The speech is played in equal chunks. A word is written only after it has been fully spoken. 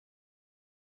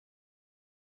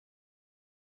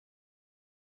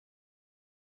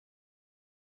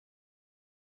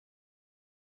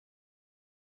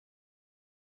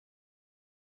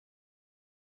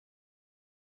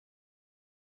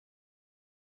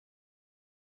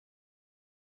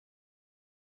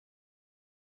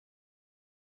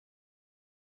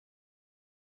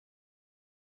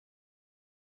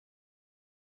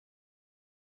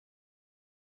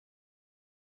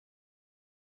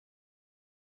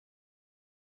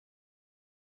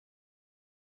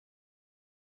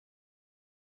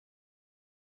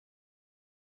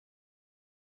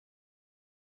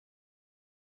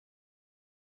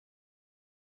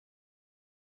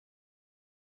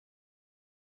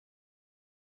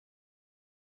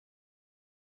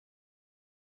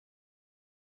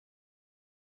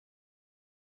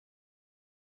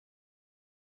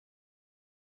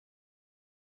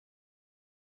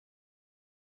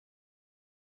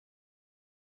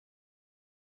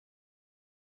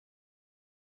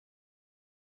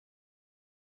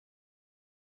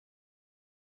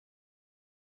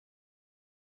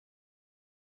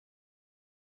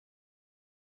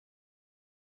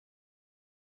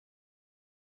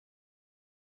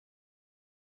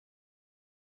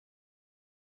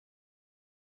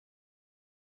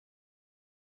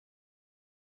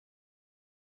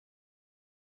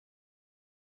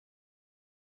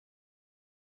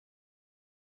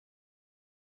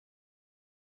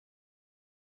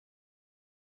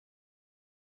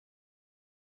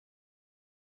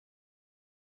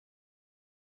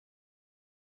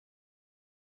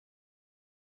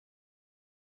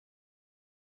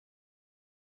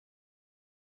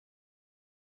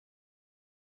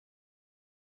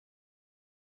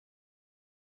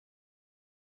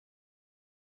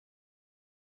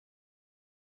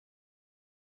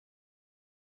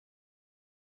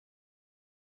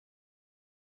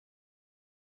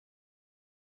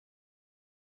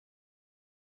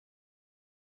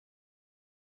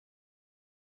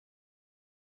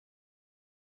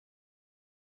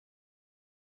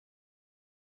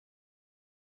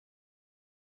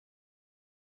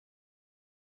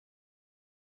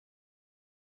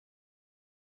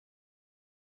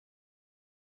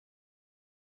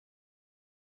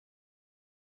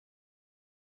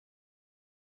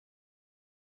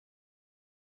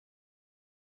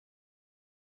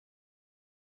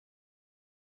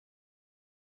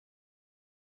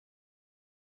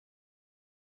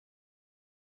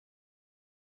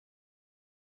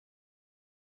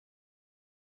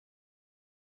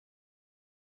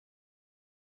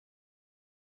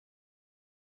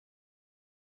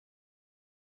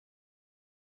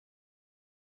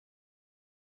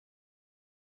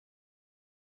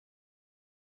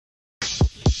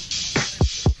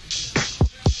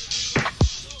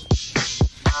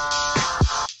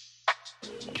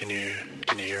Can you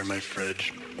hear my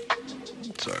fridge?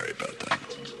 Sorry about that.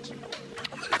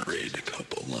 I'm gonna read a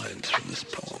couple lines from this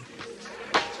poem.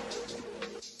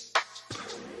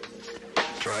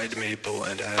 Dried maple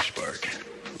and ash bark,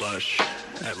 lush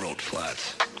emerald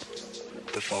flats,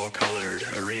 the fall-colored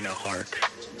arena hark,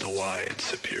 the wide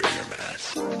superior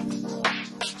mats.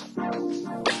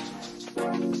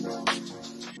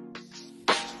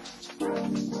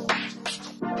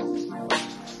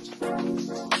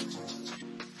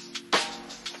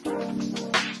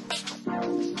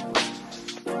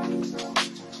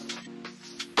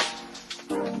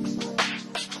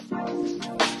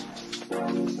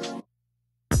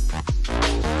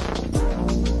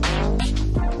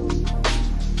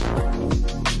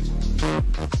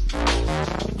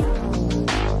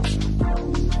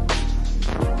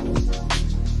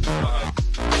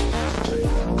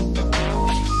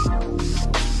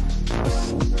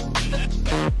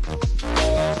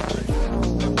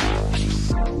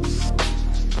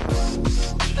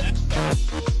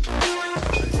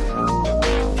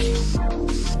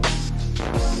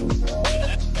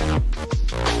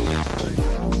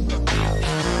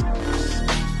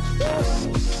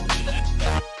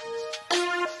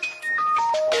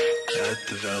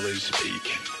 The valley's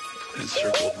peak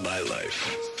encircled my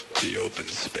life. The open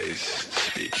space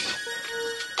speaks.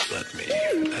 Let me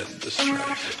end the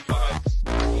strife.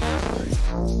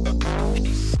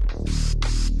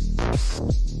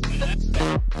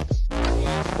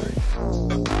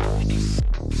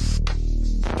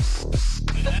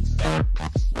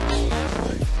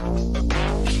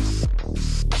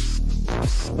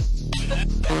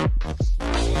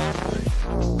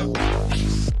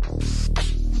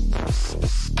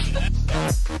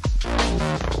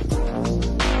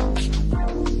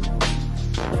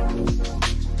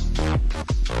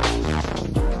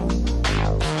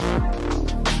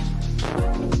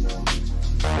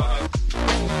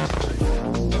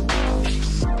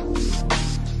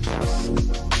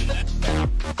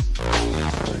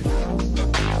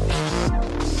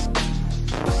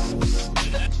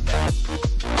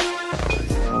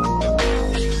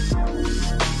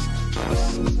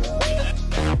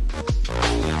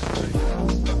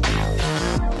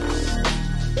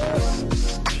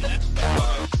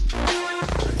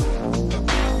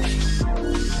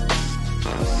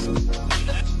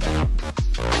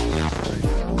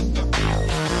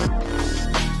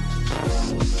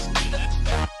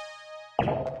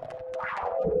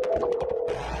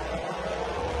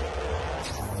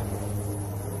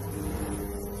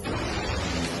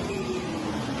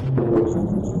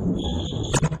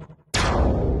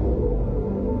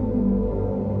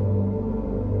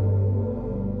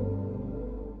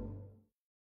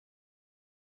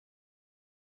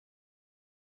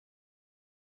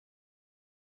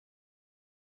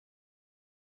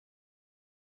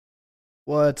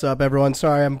 What's up, everyone?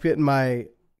 Sorry, I'm getting my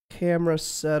camera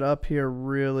set up here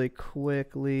really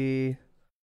quickly.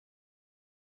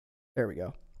 There we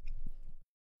go.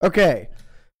 Okay.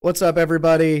 What's up,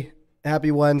 everybody?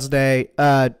 Happy Wednesday.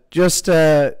 Just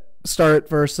to start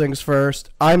first things first,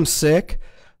 I'm sick.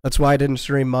 That's why I didn't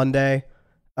stream Monday.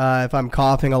 If I'm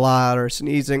coughing a lot or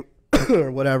sneezing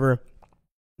or whatever,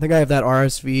 I think I have that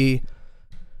RSV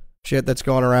shit that's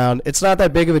going around. It's not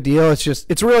that big of a deal. It's just,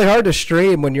 it's really hard to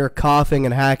stream when you're coughing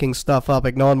and hacking stuff up.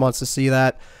 Like, no one wants to see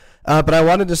that. But I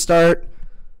wanted to start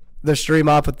the stream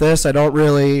off with this. I don't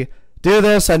really do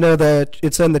this. I know that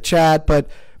it's in the chat, but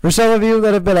for some of you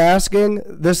that have been asking,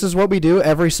 this is what we do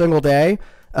every single day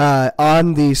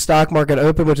on the stock market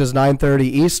open, which is 9:30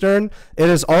 Eastern. It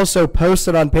is also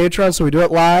posted on Patreon, so we do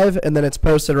it live and then it's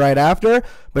posted right after.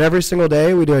 But every single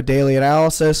day we do a daily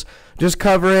analysis, just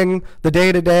covering the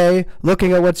day-to-day,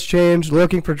 looking at what's changed,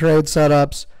 looking for trade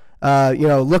setups,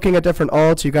 looking at different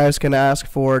alts. You guys can ask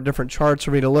for different charts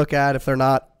for me to look at if they're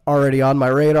not already on my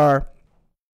radar.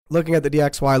 Looking at the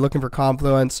DXY, looking for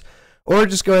confluence, or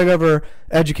just going over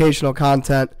educational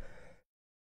content.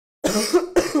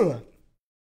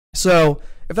 So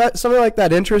if that something like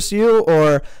that interests you,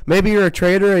 or maybe you're a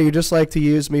trader and you just like to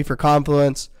use me for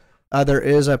confluence, there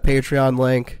is a Patreon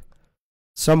link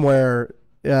somewhere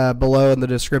below in the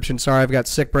description. Sorry, I've got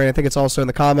sick brain. I think it's also in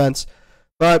the comments.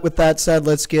 But with that said,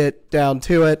 let's get down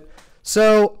to it.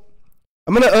 So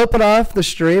I'm going to open off the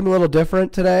stream a little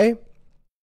different today.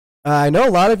 I know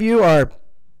a lot of you are,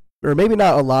 or maybe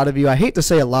not a lot of you. I hate to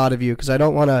say a lot of you because I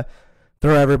don't want to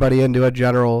throw everybody into a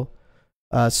general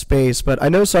space, but I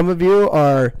know some of you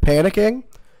are panicking.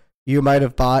 You might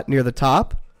have bought near the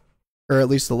top, or at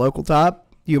least the local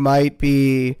top. You might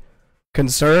be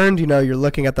concerned. You know, you're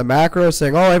looking at the macro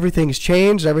saying, oh, everything's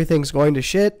changed, everything's going to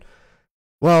shit.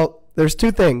 Well, there's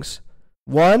two things.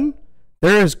 One,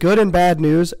 There is good and bad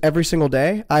news every single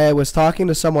day. I was talking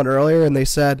to someone earlier and they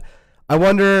said, I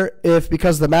wonder if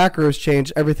because the macros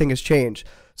changed, everything has changed.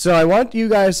 So I want you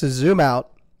guys to zoom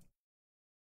out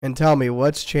and tell me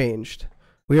what's changed.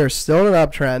 We are still in an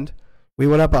uptrend. We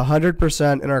went up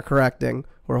 100% in our correcting.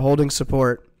 We're holding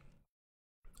support.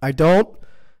 I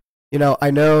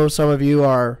know some of you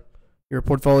your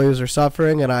portfolios are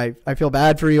suffering, and I feel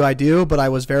bad for you. I do, but I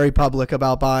was very public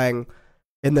about buying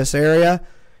in this area.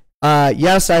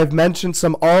 Yes, I've mentioned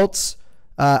some alts.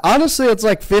 Honestly, it's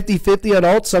like 50-50 on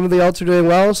alts. Some of the alts are doing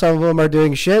well. Some of them are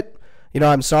doing shit.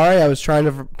 I'm sorry. I was trying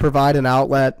to provide an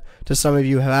outlet to some of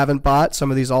you who haven't bought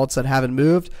some of these alts that haven't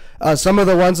moved. Some of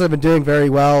the ones that have been doing very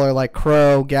well are like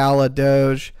Crow, Gala,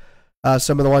 Doge.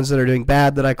 Some of the ones that are doing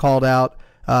bad that I called out,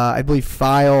 I believe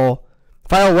File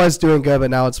was doing good, but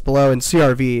now it's below. And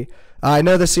CRV. I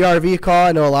know the CRV call.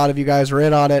 I know a lot of you guys were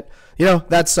in on it.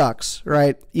 That sucks,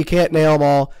 right? You can't nail them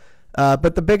all.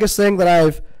 But the biggest thing that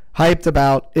I've hyped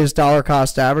about is dollar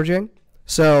cost averaging.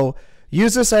 So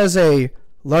use this as a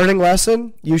learning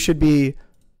lesson. You should be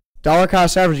dollar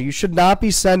cost averaging. You should not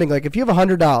be sending, like if you have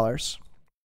 $100,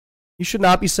 you should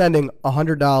not be sending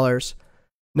 $100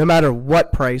 no matter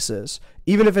what price is.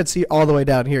 Even if it's all the way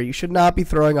down here, you should not be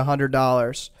throwing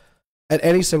 $100 at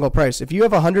any single price. If you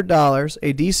have $100,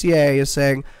 a DCA is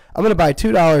saying, I'm going to buy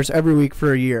 $2 every week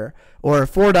for a year, or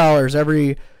 $4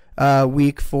 every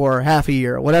week for half a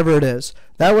year, whatever it is.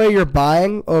 That way you're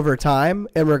buying over time,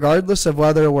 and regardless of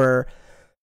whether we're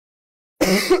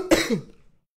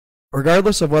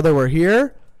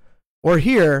here or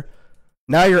here,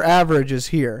 now your average is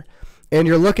here. And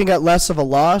you're looking at less of a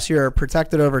loss. You're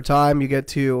protected over time. You get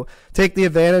to take the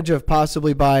advantage of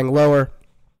possibly buying lower.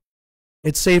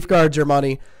 It safeguards your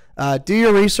money. Do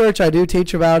your research. I do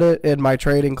teach about it in my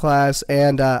trading class,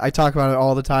 and I talk about it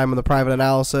all the time in the private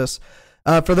analysis.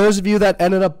 For those of you that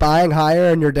ended up buying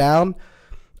higher and you're down,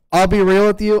 I'll be real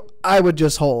with you. I would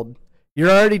just hold. You're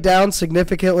already down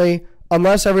significantly.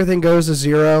 Unless everything goes to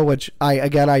zero, which I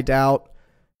doubt,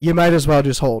 you might as well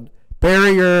just hold.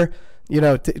 Bury your,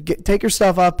 take your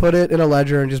stuff up, put it in a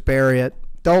ledger, and just bury it.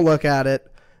 Don't look at it.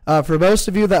 For most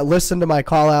of you that listen to my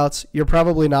call-outs, you're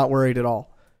probably not worried at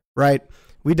all, right?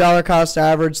 We dollar cost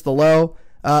average the low.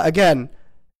 Again,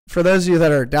 for those of you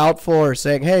that are doubtful or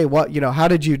saying, hey, how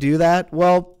did you do that?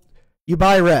 Well, you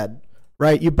buy red,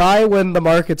 right? You buy when the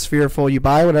market's fearful. You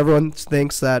buy when everyone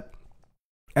thinks that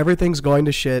everything's going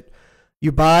to shit.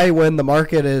 You buy when the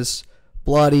market is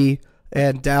bloody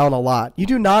and down a lot. You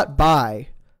do not buy.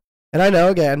 And I know,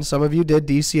 again, some of you did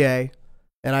DCA.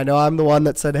 And I know I'm the one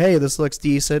that said, hey, this looks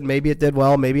decent. Maybe it did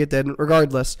well. Maybe it didn't.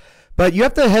 Regardless. But you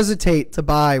have to hesitate to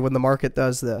buy when the market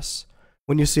does this.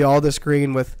 When you see all this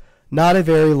green with not a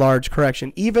very large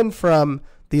correction. Even from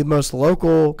the most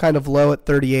local kind of low at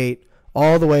 38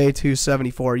 all the way to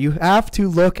 74. You have to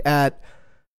look at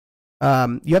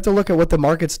what the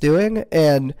market's doing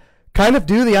and kind of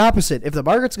do the opposite. If the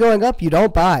market's going up, you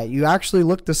don't buy. You actually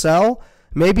look to sell.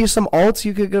 Maybe some alts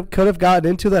you could have gotten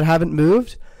into that haven't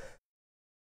moved.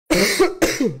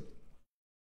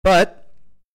 But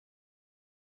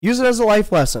use it as a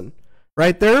life lesson,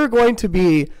 right? There are going to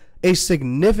be a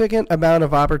significant amount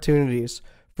of opportunities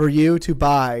for you to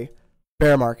buy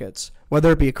bear markets,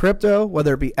 whether it be crypto,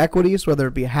 whether it be equities, whether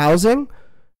it be housing,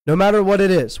 no matter what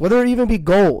it is, whether it even be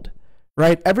gold.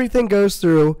 Right? Everything goes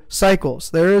through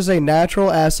cycles. There is a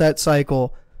natural asset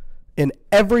cycle in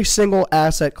every single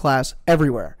asset class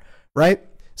everywhere, right?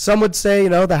 Some would say,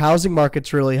 the housing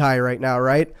market's really high right now,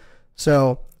 right?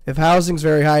 So if housing's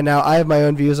very high now, I have my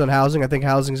own views on housing. I think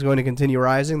housing is going to continue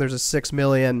rising. There's a 6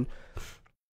 million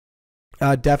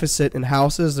deficit in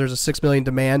houses. There's a 6 million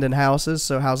demand in houses,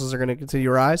 so houses are going to continue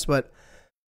to rise. But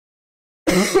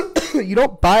you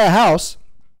don't buy a house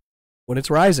when it's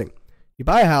rising. You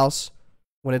buy a house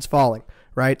when it's falling,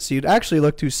 right? So you'd actually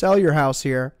look to sell your house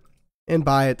here and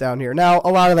buy it down here. Now, a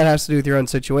lot of that has to do with your own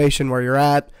situation, where you're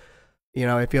at,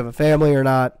 if you have a family or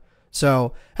not.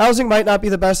 So housing might not be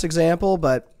the best example,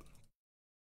 but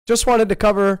just wanted to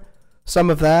cover some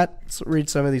of that. Let's read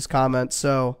some of these comments.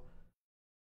 So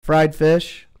fried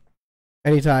fish,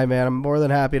 anytime, man. I'm more than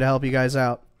happy to help you guys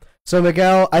out. So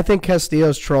Miguel, I think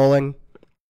Castillo's trolling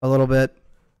a little bit.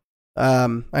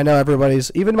 I know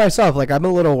everybody's, even myself, like I'm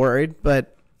a little worried,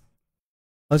 but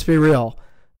let's be real.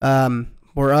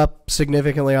 We're up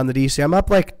significantly on the DCA. I'm up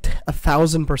like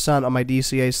 1,000% on my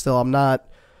DCA still. I'm not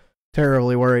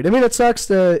terribly worried. I mean, it sucks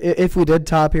if we did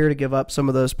top here to give up some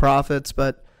of those profits,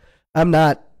 but I'm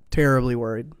not terribly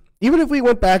worried. Even if we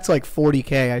went back to like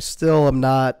 40K, I still am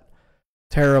not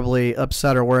terribly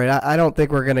upset or worried. I don't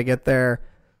think we're going to get there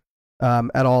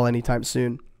at all anytime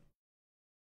soon.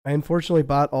 I unfortunately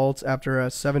bought alts after a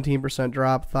 17%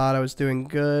 drop. Thought I was doing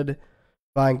good,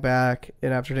 buying back,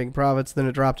 and after taking profits, then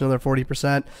it dropped another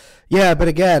 40%. Yeah, but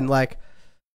again, like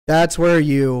that's where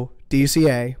you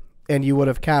DCA and you would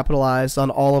have capitalized on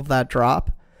all of that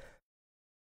drop.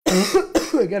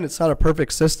 Again, it's not a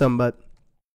perfect system, but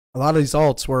a lot of these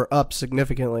alts were up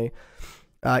significantly.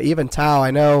 Even Tau,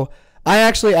 I know I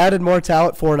actually added more Tau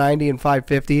at 490 and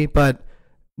 550, but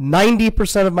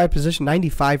 90% of my position,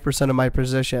 95% of my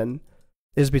position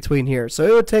is between here. So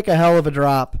it would take a hell of a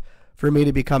drop for me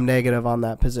to become negative on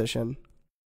that position.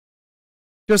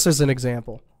 Just as an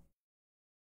example.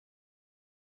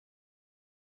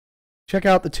 Check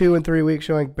out the 2 and 3 week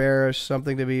showing bearish,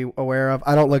 something to be aware of.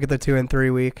 I don't look at the 2 and 3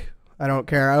 week. I don't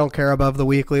care. I don't care above the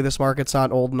weekly. This market's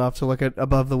not old enough to look at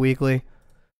above the weekly.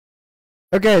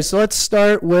 Okay, so let's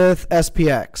start with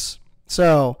SPX.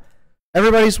 So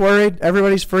everybody's worried.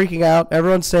 Everybody's freaking out.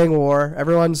 Everyone's saying war.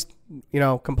 Everyone's,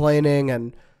 complaining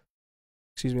and,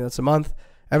 excuse me, that's a month.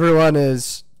 Everyone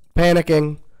is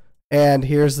panicking. And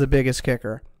here's the biggest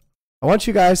kicker. I want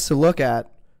you guys to look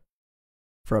at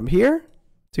from here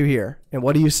to here. And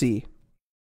what do you see?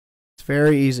 It's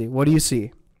very easy. What do you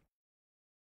see?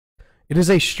 It is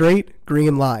a straight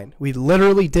green line. We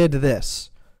literally did this,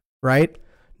 right?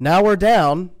 Now we're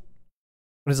down,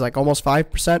 what is it, like almost 5%?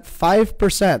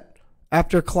 5%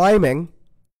 after climbing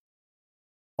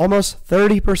almost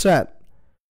 30%.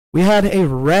 We had a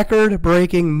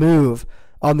record-breaking move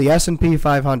on the S&P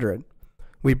 500.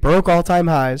 We broke all-time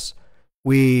highs.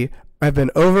 We have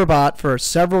been overbought for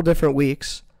several different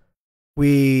weeks.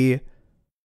 Sorry,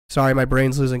 my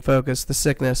brain's losing focus, the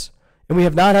sickness. And we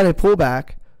have not had a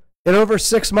pullback in over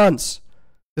 6 months.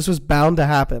 This was bound to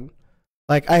happen.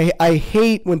 Like, I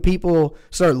hate when people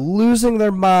start losing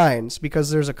their minds because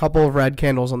there's a couple of red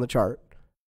candles on the chart,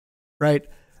 right?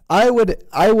 I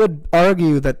would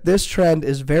argue that this trend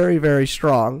is very, very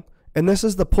strong, and this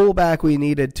is the pullback we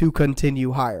needed to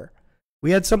continue higher.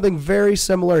 We had something very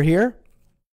similar here,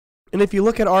 and if you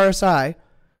look at RSI,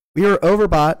 we were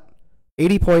overbought,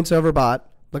 80 points overbought.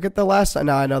 Look at the last time.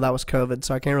 Now, I know that was COVID,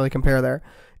 so I can't really compare there.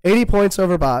 80 points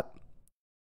overbought.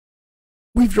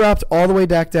 We've dropped all the way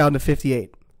back down to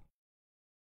 58.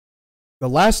 The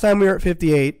last time we were at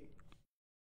 58,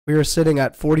 we were sitting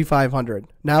at 4,500.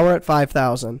 Now we're at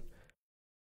 5,000.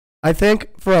 I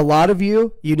think for a lot of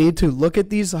you, you need to look at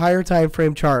these higher time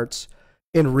frame charts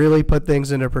and really put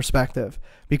things into perspective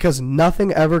because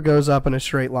nothing ever goes up in a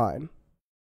straight line.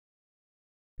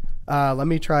 Let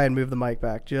me try and move the mic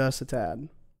back just a tad.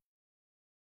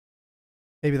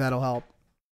 Maybe that'll help.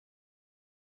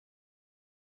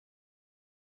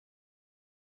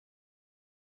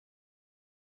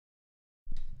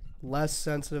 Less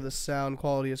sensitive, the sound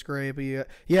quality is great, but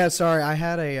yeah, sorry, I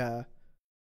had a,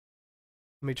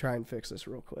 let me try and fix this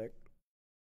real quick.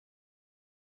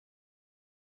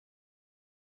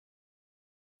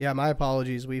 Yeah, my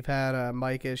apologies, we've had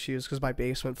mic issues because my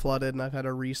basement flooded and I've had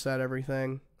to reset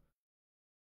everything.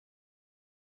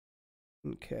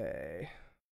 Okay.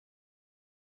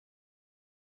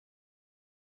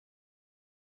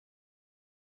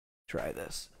 Try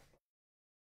this.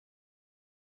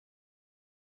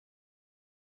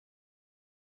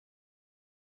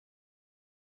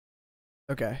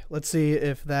 Okay, let's see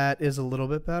if that is a little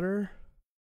bit better.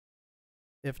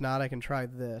 If not, I can try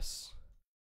this.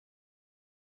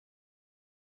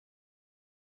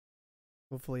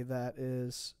 Hopefully that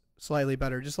is slightly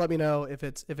better. Just let me know if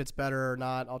it's better or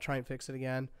not. I'll try and fix it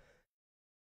again.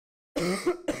 You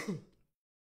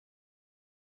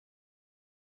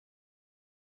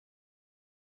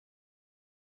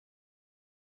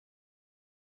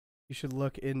should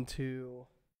look into...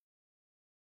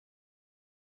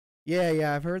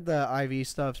 Yeah, I've heard the IV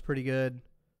stuff's pretty good.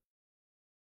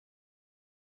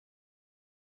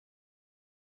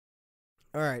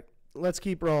 All right, let's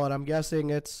keep rolling. I'm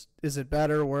guessing is it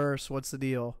better, worse? What's the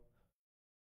deal?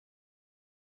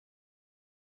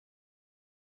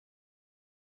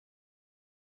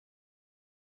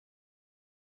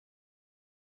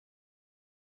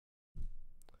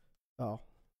 Oh,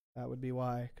 that would be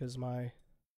why, because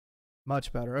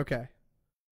much better. Okay.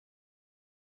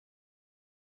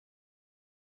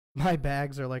 My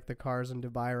bags are like the cars in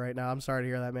Dubai right now. I'm sorry to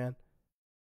hear that, man.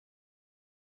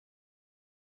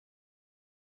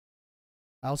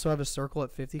 I also have a circle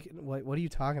at 50. What are you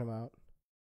talking about?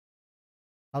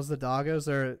 How's the doggos?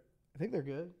 I think they're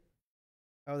good.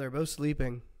 Oh, they're both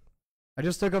sleeping. I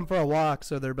just took them for a walk,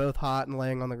 so they're both hot and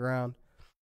laying on the ground.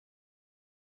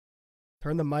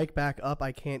 Turn the mic back up.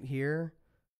 I can't hear.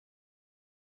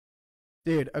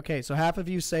 Dude, okay, so half of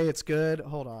you say it's good.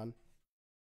 Hold on.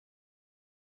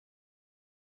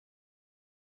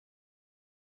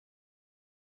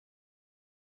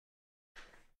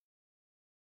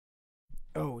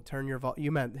 Oh, turn your vol.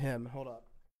 You meant him. Hold up.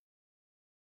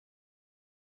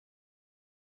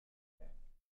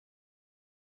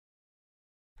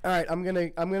 All right, I'm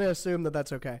gonna assume that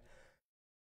that's okay.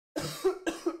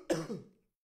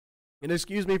 And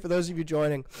excuse me for those of you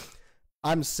joining.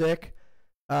 I'm sick.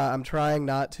 I'm trying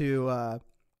not to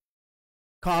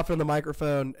cough in the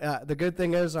microphone. The good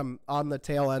thing is I'm on the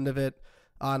tail end of it.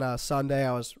 On Sunday,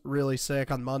 I was really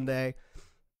sick. On Monday,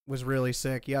 was really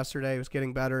sick. Yesterday, was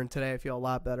getting better, and today I feel a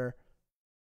lot better.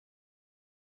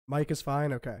 Mic is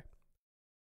fine. Okay.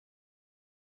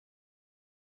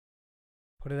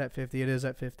 Put it at 50. It is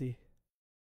at 50.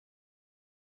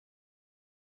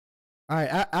 All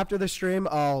right. After the stream,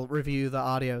 I'll review the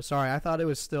audio. Sorry, I thought it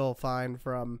was still fine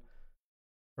from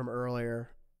earlier.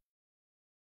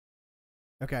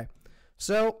 Okay.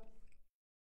 So,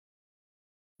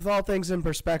 with all things in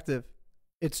perspective,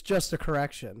 it's just a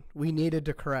correction. We needed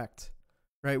to correct,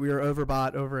 right? We were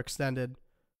overbought, overextended.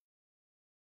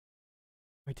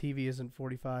 My TV isn't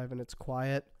 45 and it's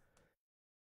quiet.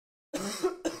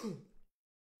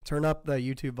 Turn up the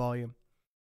YouTube volume.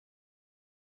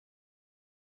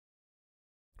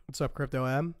 What's up, Crypto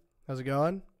M? How's it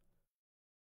going?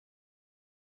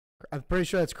 I'm pretty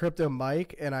sure it's Crypto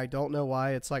Mike, and I don't know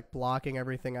why it's like blocking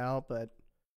everything out, but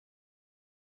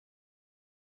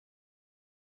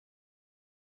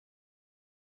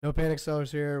no panic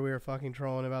sellers here. We were fucking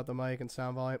trolling about the mic and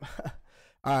sound volume.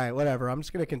 All right, whatever. I'm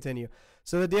just going to continue.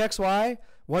 So the DXY,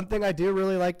 one thing I do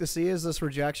really like to see is this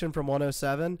rejection from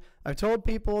 107. I've told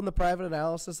people in the private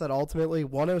analysis that ultimately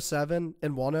 107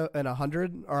 and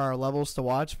 100 are our levels to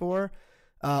watch for.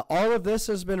 All of this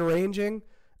has been ranging,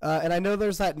 and I know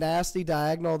there's that nasty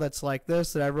diagonal that's like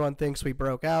this that everyone thinks we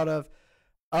broke out of.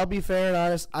 I'll be fair and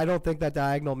honest. I don't think that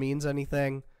diagonal means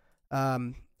anything.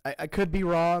 I could be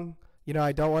wrong. You know,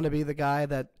 I don't want to be the guy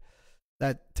that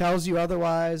tells you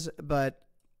otherwise, but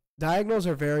diagonals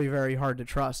are very, very hard to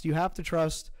trust. You have to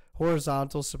trust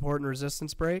horizontal support and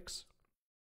resistance breaks.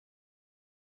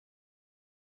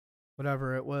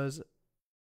 Whatever it was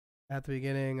at the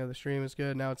beginning of the stream is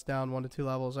good. Now it's down 1 to 2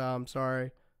 levels. Oh, I'm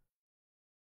sorry.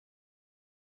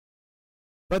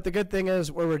 But the good thing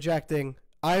is we're rejecting.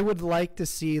 I would like to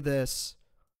see this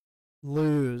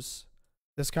lose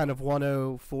this kind of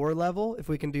 104 level. If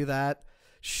we can do that,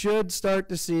 should start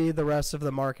to see the rest of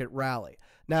the market rally.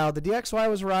 Now, the DXY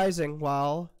was rising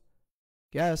while,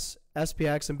 yes,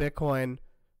 SPX and Bitcoin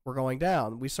were going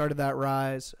down. We started that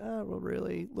rise, well,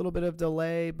 really, a little bit of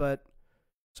delay, but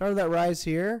started that rise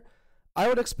here. I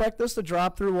would expect this to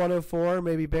drop through 104.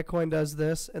 Maybe Bitcoin does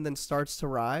this and then starts to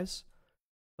rise.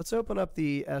 Let's open up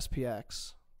the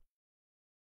SPX.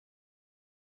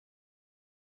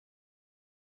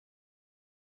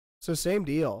 So same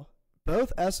deal.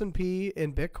 Both S&P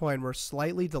and Bitcoin were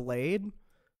slightly delayed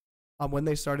on when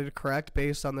they started to correct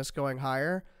based on this going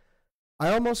higher.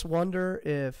 I almost wonder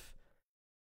if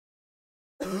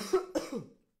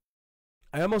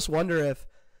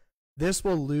this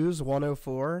will lose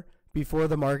 104 before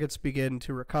the markets begin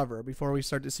to recover, before we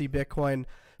start to see Bitcoin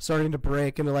starting to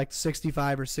break into like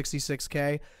 65 or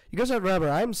 66K. You guys have to remember,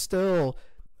 I'm still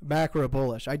macro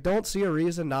bullish. I don't see a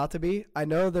reason not to be. I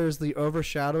know there's the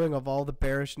overshadowing of all the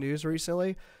bearish news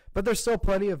recently, but there's still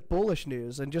plenty of bullish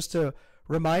news. And just to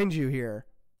remind you here,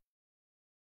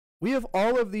 we have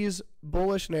all of these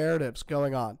bullish narratives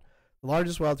going on. The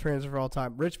largest wealth transfer of all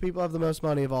time. Rich people have the most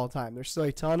money of all time. There's still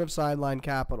a ton of sideline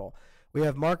capital. We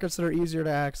have markets that are easier to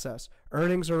access.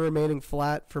 Earnings are remaining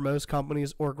flat for most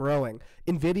companies or growing.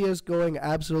 Nvidia's going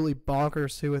absolutely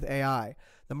bonkers too with AI.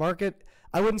 The market,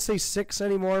 I wouldn't say 6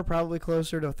 anymore, probably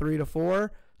closer to 3 to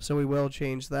 4, so we will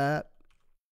change that.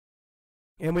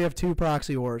 And we have 2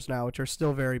 proxy wars now, which are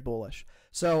still very bullish.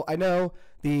 So I know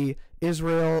the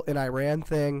Israel and Iran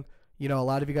thing, you know, a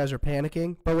lot of you guys are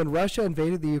panicking, but when Russia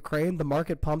invaded the Ukraine, the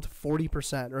market pumped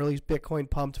 40%, or at least Bitcoin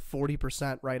pumped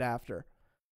 40% right after.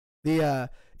 The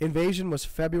invasion was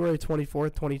February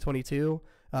 24th, 2022.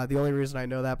 The only reason I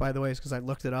know that, by the way, is because I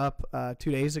looked it up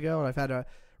 2 days ago, and I've had to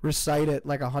recite it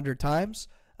like 100 times.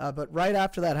 But right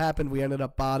after that happened, we ended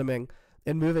up bottoming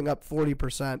and moving up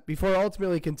 40% before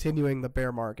ultimately continuing the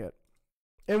bear market.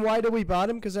 And why did we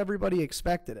bottom? Because everybody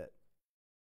expected it.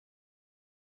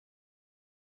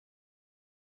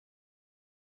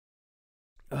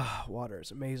 Water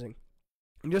is amazing.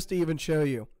 And just to even show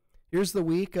you, here's the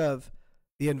week of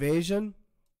the invasion,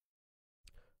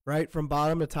 right, from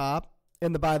bottom to top.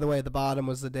 And by the way, the bottom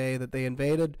was the day that they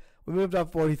invaded. We moved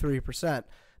up 43%.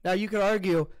 Now, you could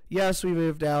argue, yes, we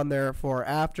moved down there for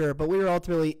after, but we were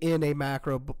ultimately in a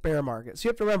macro bear market. So you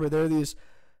have to remember, there are these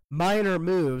minor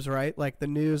moves, right, like the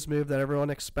news move that everyone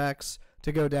expects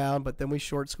to go down, but then we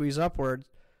short squeeze upwards.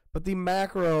 but the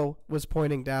macro was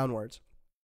pointing downwards.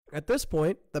 At this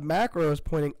point, the macro is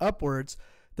pointing upwards.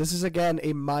 This is, again,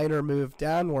 a minor move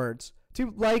downwards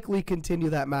to likely continue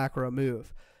that macro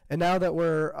move. And now that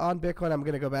we're on Bitcoin, I'm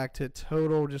going to go back to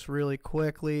total just really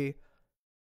quickly.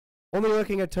 Only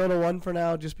looking at total 1 for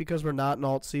now just because we're not in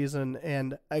alt season.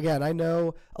 And again, I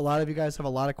know a lot of you guys have a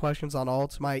lot of questions on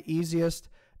alts. My easiest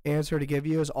answer to give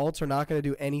you is alts are not going to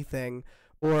do anything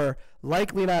or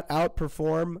likely not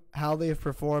outperform how they've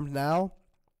performed now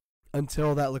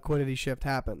until that liquidity shift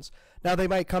happens. Now, they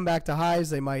might come back to highs.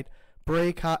 They might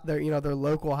break their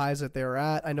local highs that they're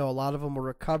at. I know a lot of them will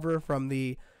recover from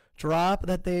the drop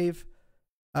that they've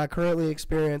currently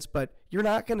experienced, but you're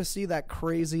not going to see that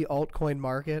crazy altcoin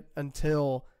market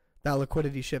until that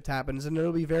liquidity shift happens, and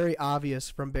it'll be very obvious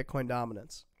from Bitcoin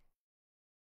dominance.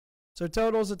 So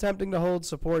total's attempting to hold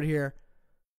support here.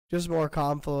 Just more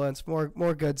confluence,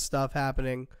 more good stuff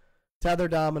happening. Tether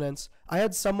dominance. I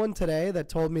had someone today that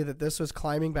told me that this was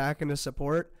climbing back into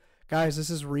support. Guys, this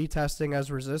is retesting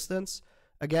as resistance.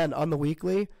 Again, on the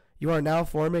weekly, you are now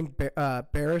forming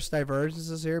bearish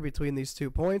divergences here between these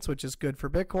 2 points, which is good for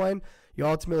Bitcoin. You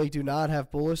ultimately do not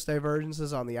have bullish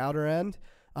divergences on the outer end.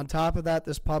 On top of that,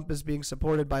 this pump is being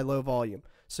supported by low volume.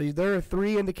 So there are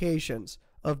 3 indications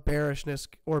of bearishness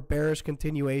or bearish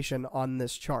continuation on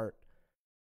this chart.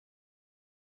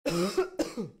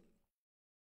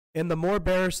 And the more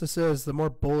bearish this is, the more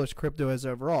bullish crypto is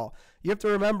overall. You have to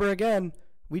remember, again,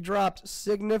 we dropped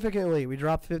significantly. We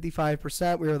dropped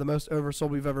 55%. We are the most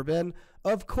oversold we've ever been.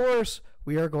 Of course,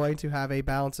 we are going to have a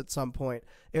bounce at some point.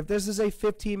 If this is a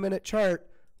 15-minute chart,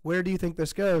 where do you think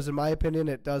this goes? In my opinion,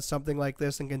 it does something like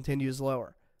this and continues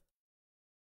lower.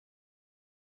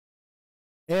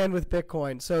 And with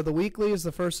Bitcoin. So the weekly is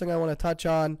the first thing I want to touch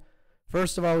on.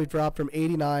 First of all, we've dropped from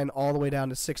 89 all the way down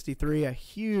to 63, a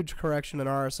huge correction in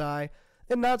RSI,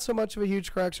 and not so much of a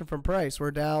huge correction from price.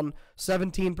 We're down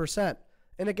 17%.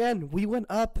 And again, we went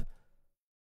up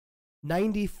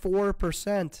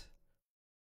 94%.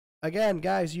 Again,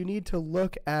 guys, you need to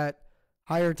look at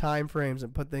higher time frames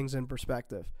and put things in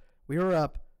perspective. We were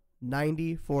up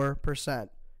 94%.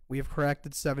 We have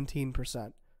corrected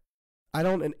 17%. I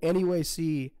don't in any way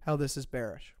see how this is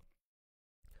bearish.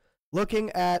 Looking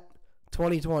at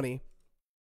 2020,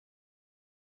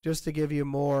 just to give you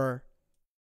more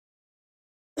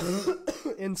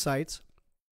insights,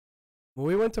 when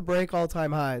we went to break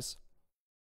all-time highs,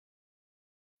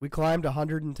 we climbed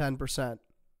 110%.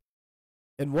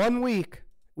 In 1 week,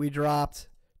 we dropped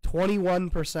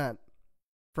 21%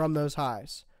 from those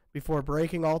highs before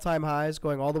breaking all-time highs,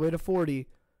 going all the way to 40,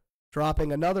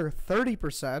 dropping another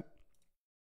 30%,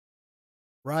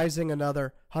 rising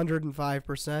another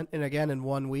 105%, and again in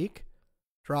 1 week,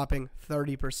 dropping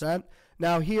 30%.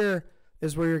 Now here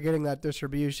is where you're getting that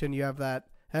distribution. You have that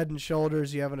head and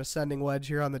shoulders. You have an ascending wedge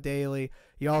here on the daily.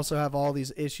 You also have all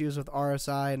these issues with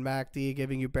RSI and MACD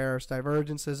giving you bearish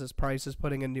divergences as price is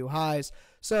putting in new highs.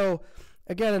 So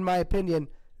again, in my opinion,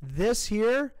 this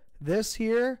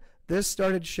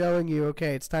started showing you,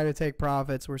 okay, it's time to take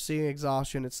profits. We're seeing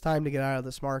exhaustion. It's time to get out of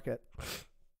this market.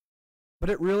 But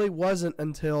it really wasn't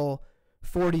until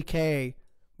 40K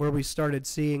where we started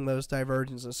seeing those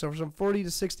divergences. So from 40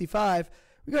 to 65,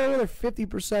 we got another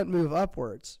 50% move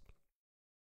upwards.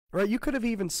 Right? You could have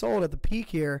even sold at the peak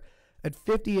here at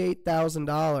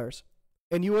 $58,000,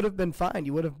 and you would have been fine.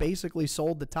 You would have basically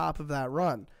sold the top of that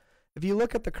run. If you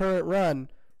look at the current run,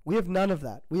 we have none of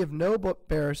that. We have no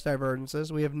bearish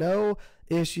divergences. We have no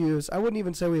issues. I wouldn't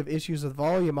even say we have issues with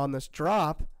volume on this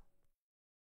drop.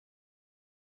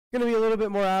 Going to be a little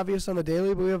bit more obvious on the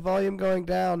daily, but we have volume going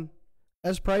down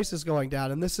as price is going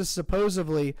down. And this is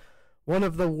supposedly one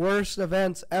of the worst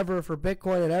events ever for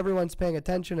Bitcoin, and everyone's paying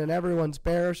attention, and everyone's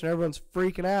bearish, and everyone's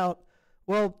freaking out.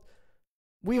 Well,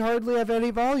 we hardly have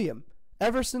any volume.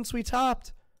 Ever since we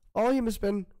topped, volume has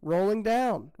been rolling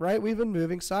down, right? We've been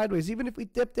moving sideways, even if we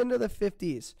dipped into the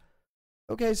 50s.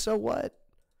 Okay, so what?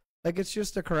 Like, it's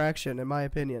just a correction, in my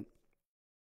opinion.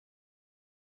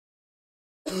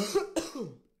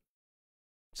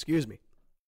 Excuse me.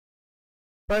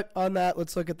 But on that,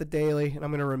 let's look at the daily, and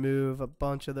I'm going to remove a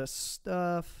bunch of this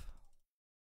stuff.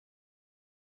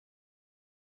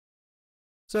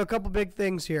 So a couple big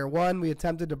things here. One, we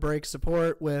attempted to break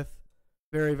support with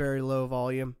very, very low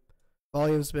volume.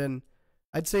 Volume's been,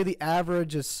 I'd say the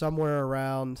average is somewhere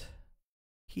around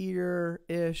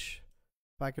here-ish.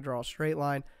 If I could draw a straight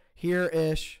line.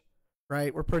 Here-ish,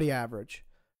 right? We're pretty average,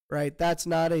 right? That's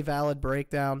not a valid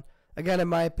breakdown. Again, in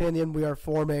my opinion, we are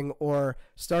forming or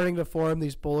starting to form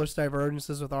these bullish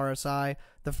divergences with RSI.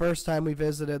 The first time we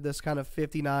visited this kind of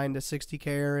 59 to 60K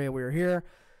area, we were here.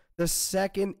 The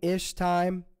second-ish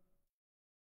time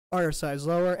RSI is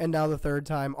lower, and now the third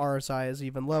time RSI is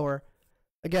even lower.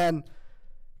 Again,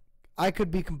 I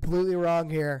could be completely wrong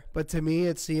here, but to me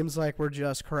it seems like we're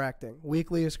just correcting.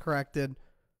 Weekly is corrected,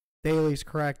 daily is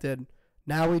corrected.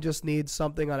 Now we just need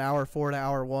something on hour 4 to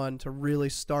hour 1 to really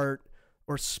start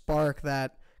or spark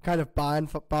that kind of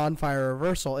bonfire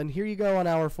reversal. And here you go on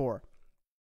hour 4.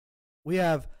 We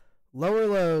have lower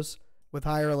lows with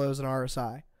higher lows in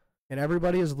RSI, and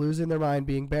everybody is losing their mind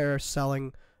being bearish,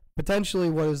 selling potentially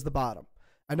what is the bottom.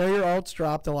 I know your alts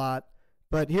dropped a lot,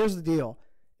 but here's the deal.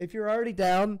 If you're already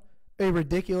down a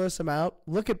ridiculous amount,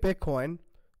 look at Bitcoin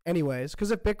anyways,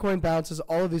 because if Bitcoin bounces,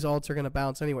 all of these alts are going to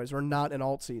bounce anyways. We're not in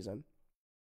alt season.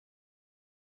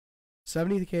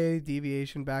 70K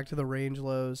deviation back to the range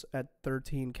lows at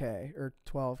 13K or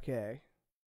 12K.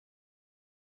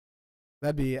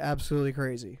 That'd be absolutely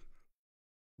crazy.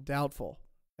 Doubtful.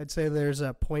 I'd say there's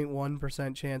a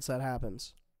 0.1% chance that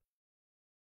happens.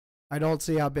 I don't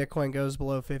see how Bitcoin goes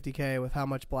below 50K with how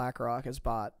much BlackRock has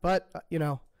bought. But, you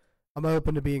know, I'm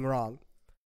open to being wrong.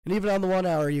 And even on the 1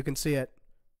 hour, you can see it.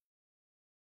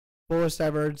 Bullish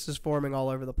divergence is forming all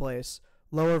over the place.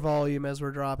 Lower volume as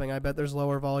we're dropping. I bet there's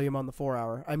lower volume on the 4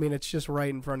 hour. I mean, it's just right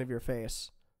in front of your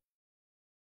face.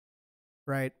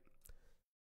 Right?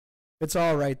 It's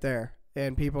all right there.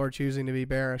 And people are choosing to be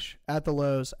bearish at the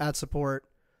lows, at support.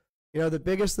 You know, the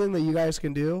biggest thing that you guys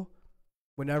can do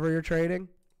whenever you're trading,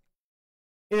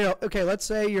 you know, okay, let's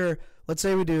say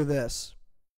we do this,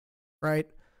 right?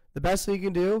 The best thing you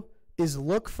can do is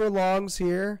look for longs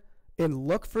here and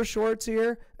look for shorts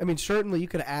here. I mean, certainly you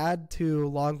could add to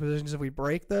long positions if we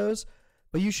break those,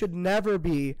 but you should never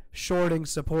be shorting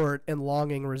support and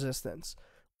longing resistance.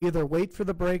 Either wait for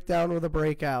the breakdown or the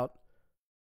breakout,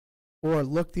 or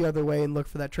look the other way and look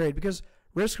for that trade, because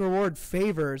risk reward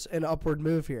favors an upward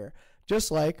move here, just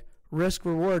like risk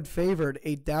reward favored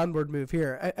a downward move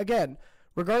here. Again,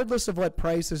 regardless of what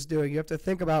price is doing, you have to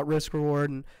think about risk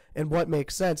reward and what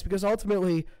makes sense, because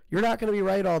ultimately you're not going to be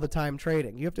right all the time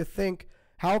trading. You have to think,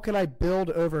 how can I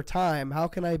build over time? How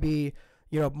can I be,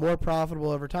 you know, more profitable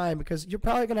over time? Because you're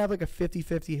probably going to have like a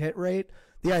 50-50 hit rate.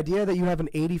 The idea that you have an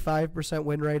 85%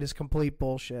 win rate is complete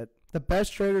bullshit. The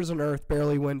best traders on earth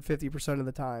barely win 50% of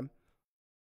the time.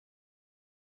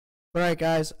 All right,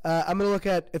 guys, I'm going to look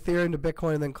at Ethereum to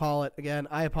Bitcoin and then call it. Again,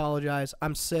 I apologize.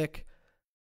 I'm sick.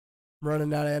 I'm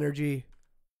running out of energy.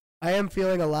 I am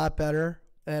feeling a lot better,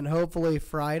 and hopefully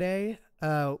Friday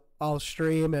I'll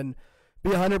stream and be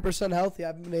 100% healthy. I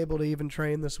haven't been able to even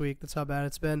train this week. That's how bad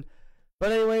it's been.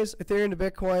 But anyways, Ethereum to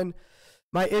Bitcoin.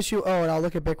 My issue, and I'll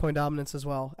look at Bitcoin dominance as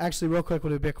well. Actually, real quick,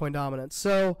 we'll do Bitcoin dominance.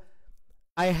 So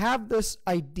I have this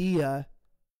idea,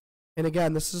 and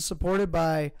again, this is supported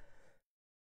by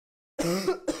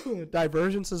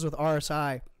divergences with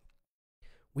RSI.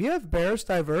 We have bearish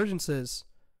divergences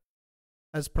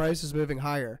as price is moving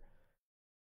higher.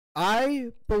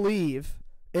 I believe,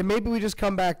 and maybe we just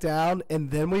come back down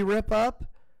and then we rip up,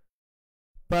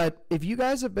 but if you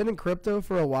guys have been in crypto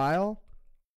for a while,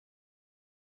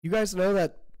 you guys know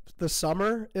that the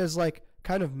summer is like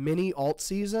kind of mini alt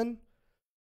season.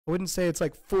 I wouldn't say it's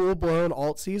like full-blown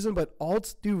alt season, but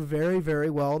alts do very, very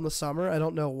well in the summer. I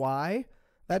don't know why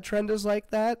that trend is like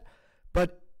that,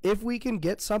 but if we can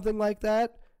get something like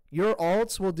that, your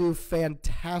alts will do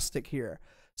fantastic here.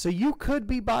 So you could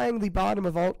be buying the bottom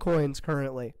of altcoins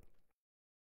currently.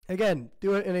 Again,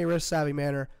 do it in a risk-savvy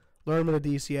manner. Learn what a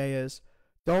DCA is.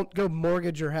 Don't go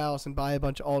mortgage your house and buy a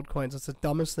bunch of altcoins. That's the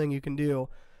dumbest thing you can do.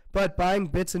 But buying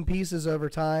bits and pieces over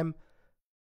time,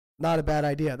 not a bad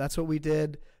idea. That's what we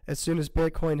did as soon as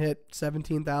Bitcoin hit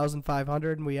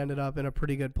 17,500, and we ended up in a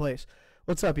pretty good place.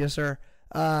 What's up? Yes, sir.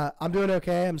 I'm doing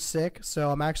okay. I'm sick,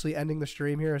 so I'm actually ending the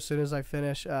stream here as soon as I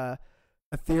finish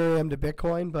Ethereum to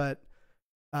Bitcoin, but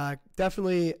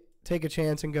definitely take a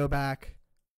chance and go back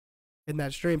in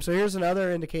that stream. So here's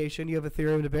another indication. You have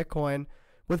Ethereum to Bitcoin.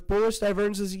 With bullish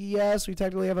divergences, yes, we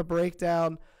technically have a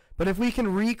breakdown, but if we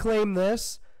can reclaim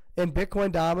this in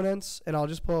Bitcoin dominance, and I'll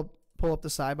just pull up the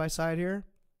side-by-side here.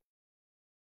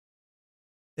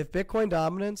 If Bitcoin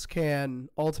dominance can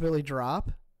ultimately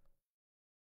drop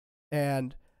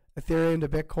and Ethereum to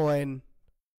Bitcoin,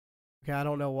 okay, I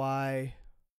don't know why. I'm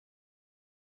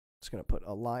just going to put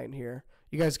a line here.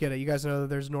 You guys get it. You guys know that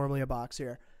there's normally a box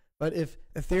here. But if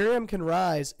Ethereum can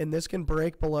rise and this can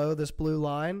break below this blue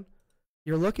line,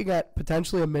 you're looking at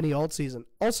potentially a mini alt season.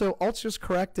 Also, alts just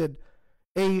corrected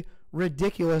a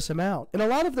ridiculous amount. And a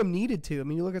lot of them needed to. I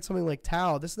mean, you look at something like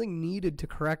Tau, this thing needed to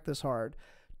correct this hard.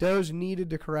 Doge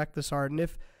needed to correct this hard. And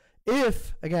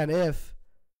if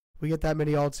we get that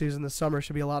many alt season this summer, it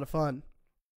should be a lot of fun.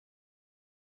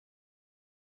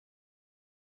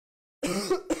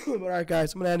 All right,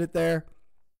 guys, I'm going to end it there.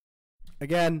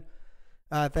 again,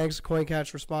 thanks to Coincatch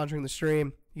for sponsoring the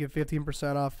stream. You get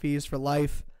 15% off fees for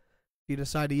life if you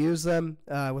decide to use them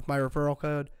with my referral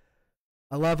code.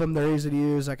 I love them. They're easy to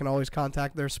use. I can always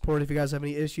contact their support. If you guys have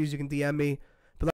any issues, you can DM me